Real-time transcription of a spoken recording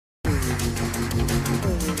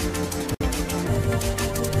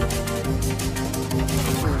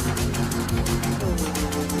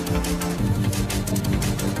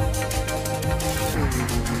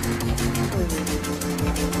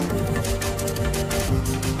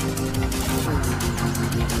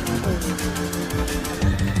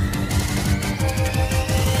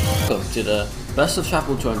to the Best of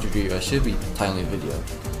Chapel 200 I should be timely video.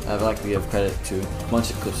 I would like to give credit to Munch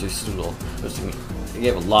Eclipse Strudel, which they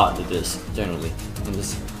gave a lot to this, generally. And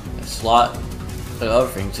this slot, the other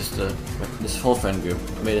thing, just this whole friend group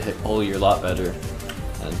made the whole year a lot better.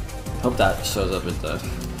 And hope that shows up in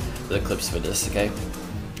the clips for this, okay?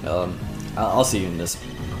 I'll see you in this.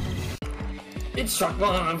 It's Truck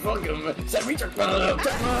Bomb, fuck him! Send me Truck Bomb!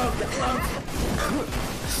 Truck Bomb! Truck Bomb!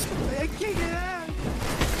 I can't get out!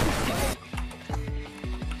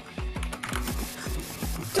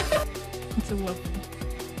 It's a weapon.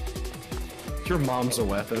 Your mom's a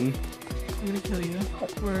weapon. I'm gonna kill you.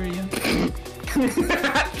 Where are you?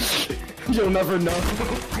 You'll never know.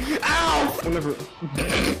 Ow!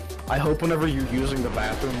 I hope whenever you're using the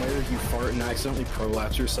bathroom later, you fart and accidentally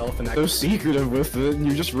prolapse yourself and act so secretive with it, and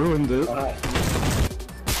you just ruined it.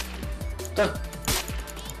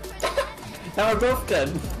 Now we're both dead.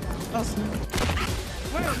 Awesome.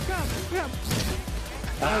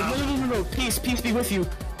 No. Peace be with you.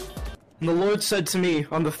 And the Lord said to me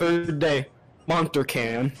on the third day, Monster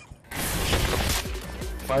can.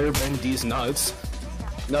 Firebend these nuts.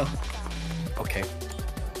 No. Okay.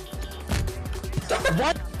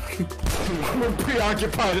 What? We're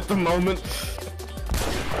preoccupied at the moment.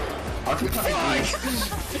 Occupied.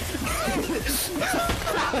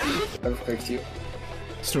 I've fixed you.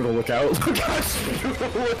 Strudel, look out. Look out,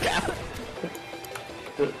 Strudel, look out.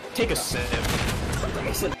 Take a sip.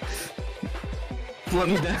 Let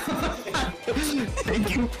me down.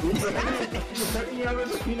 Thank you.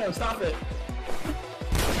 Stop it.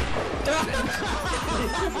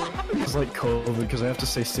 It's like COVID because I have to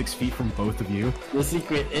stay 6 feet from both of you. The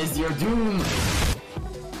secret is your doom.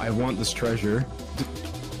 I want this treasure.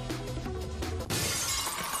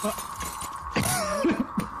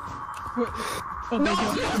 Oh my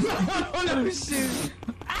god. Oh shoot.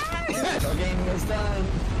 Our game is done.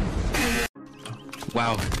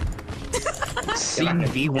 Wow. Seeing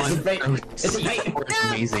V1 It's a bait. is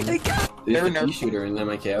amazing. There's a pea shooter in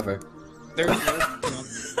MIK ever.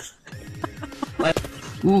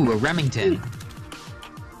 Ooh, a Remington.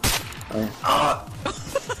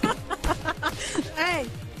 Hey!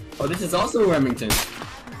 Oh, this is also a Remington.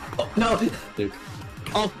 Oh, no! Dude.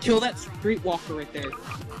 I'll kill that streetwalker right there.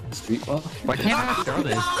 Streetwalk? Why can't I throw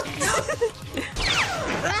this?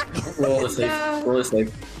 Roll the safe. Roll the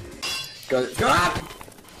safe. Go. Ah!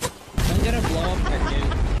 I'm gonna blow up that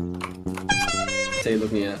dude. Say,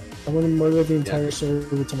 looking at. I'm gonna murder the entire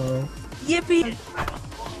server tomorrow. Yippee!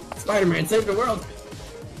 Spider-Man, save the world!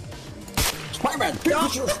 Spider-Man! No!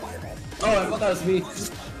 Spider-Man! Oh, I thought that was me.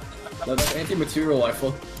 No, that's anti-material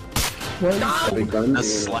rifle. What? A big gun. A You're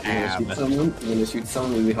slab. gonna shoot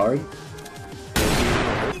someone really hard.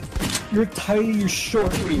 You're tiny, you're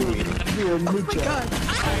short. You're a ninja.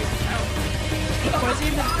 Why's he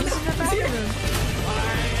in the bathroom?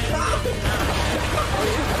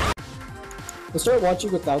 Let's start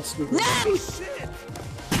watching without speaking. No!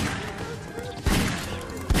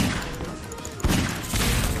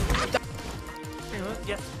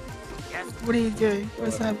 What are you doing?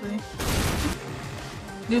 What's happening?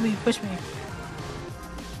 Newbie, push me.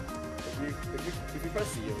 If you press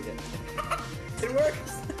C, you'll get it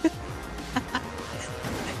works!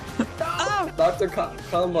 Oh! Dr.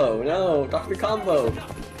 Combo, no! Dr. Combo!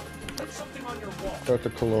 Dr.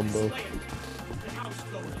 Colombo.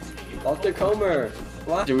 Dr. Comer!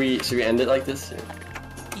 What? Should we end it like this?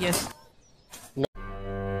 Yes.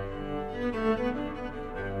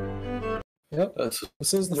 Yep.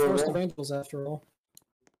 This is the first of Angels after all.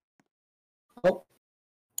 Oh.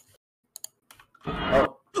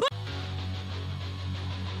 Oh.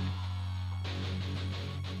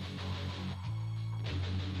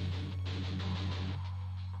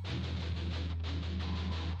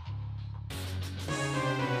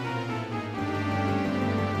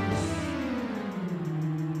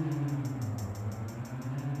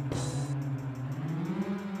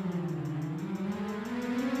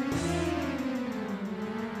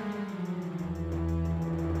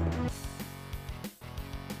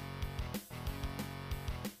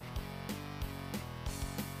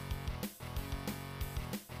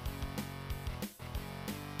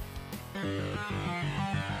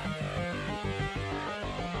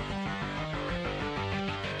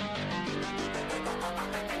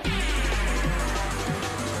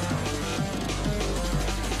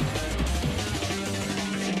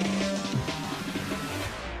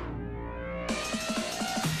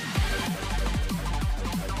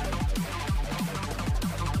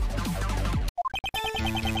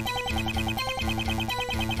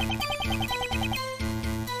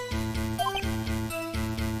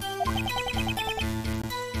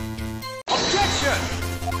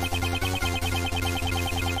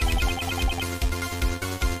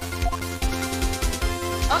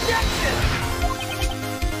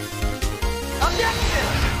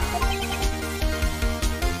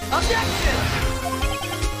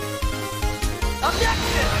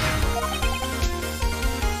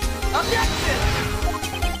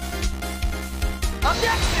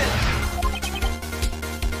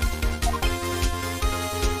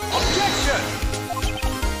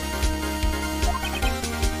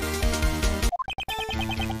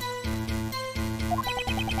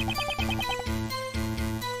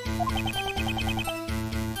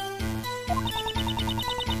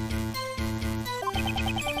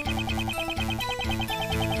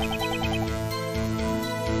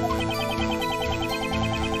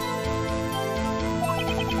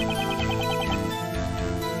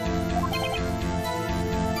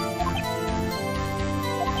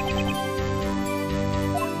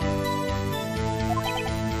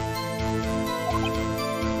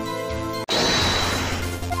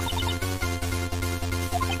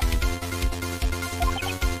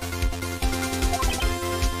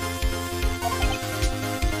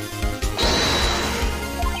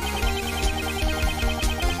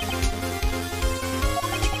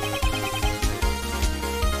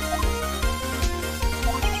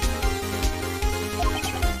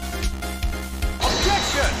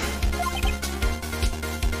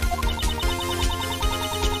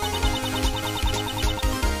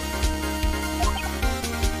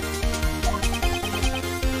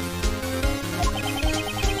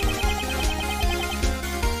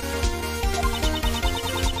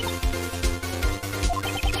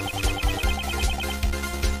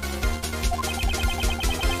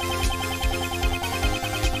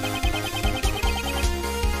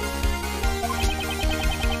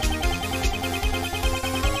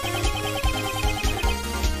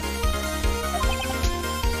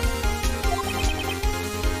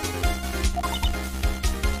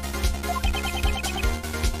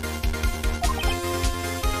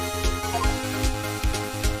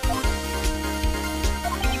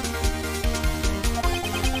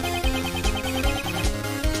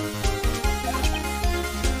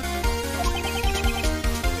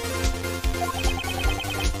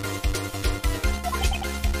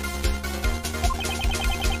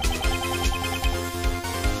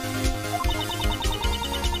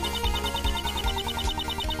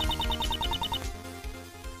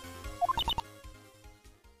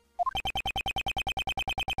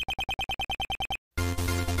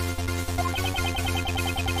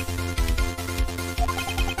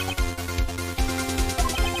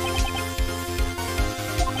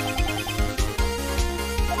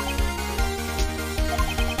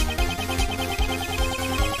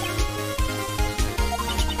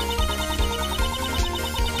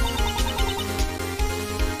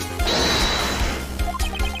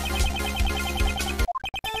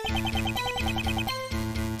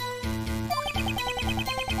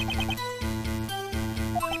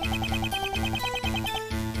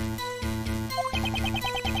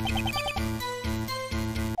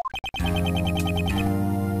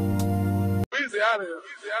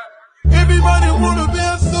 Everybody wanna be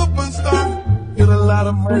a superstar. Get a lot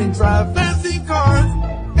of money, drive fancy cars.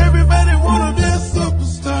 Everybody wanna be a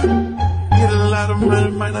superstar. Get a lot of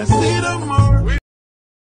money, might not see tomorrow.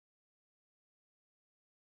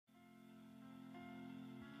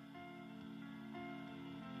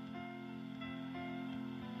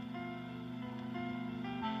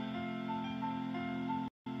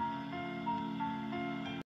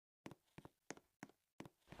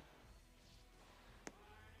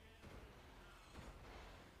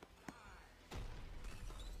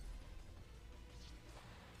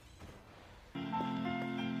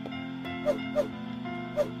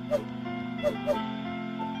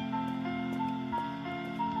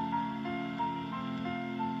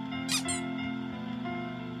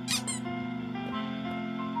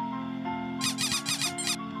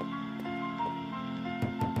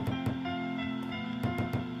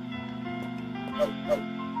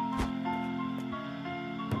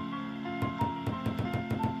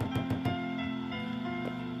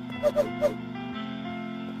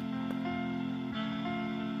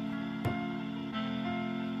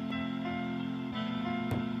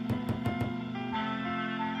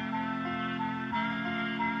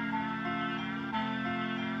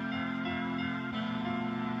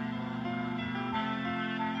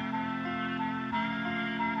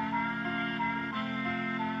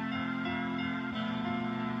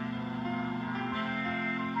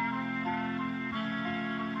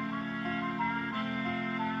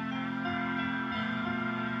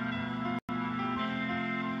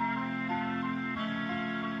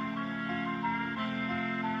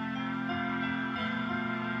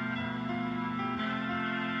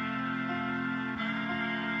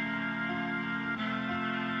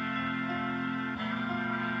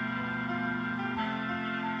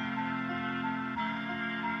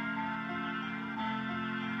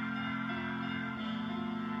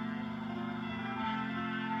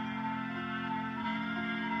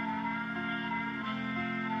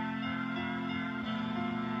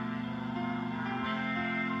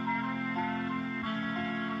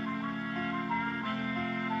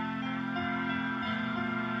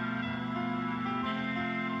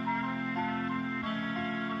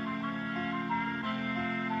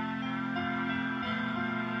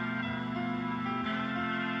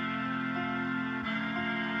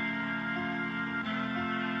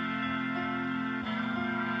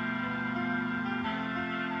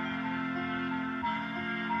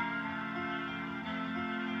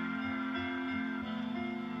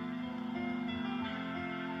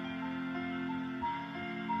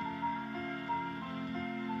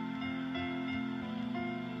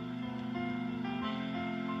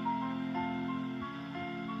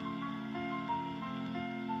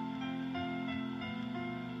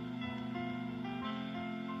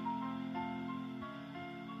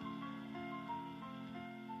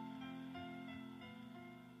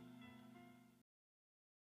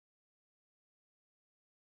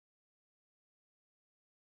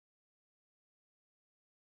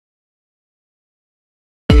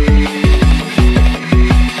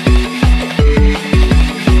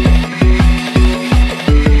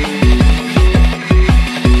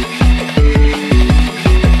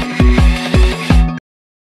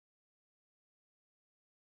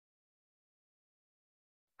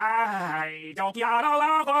 I don't get a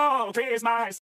lot of Christmas.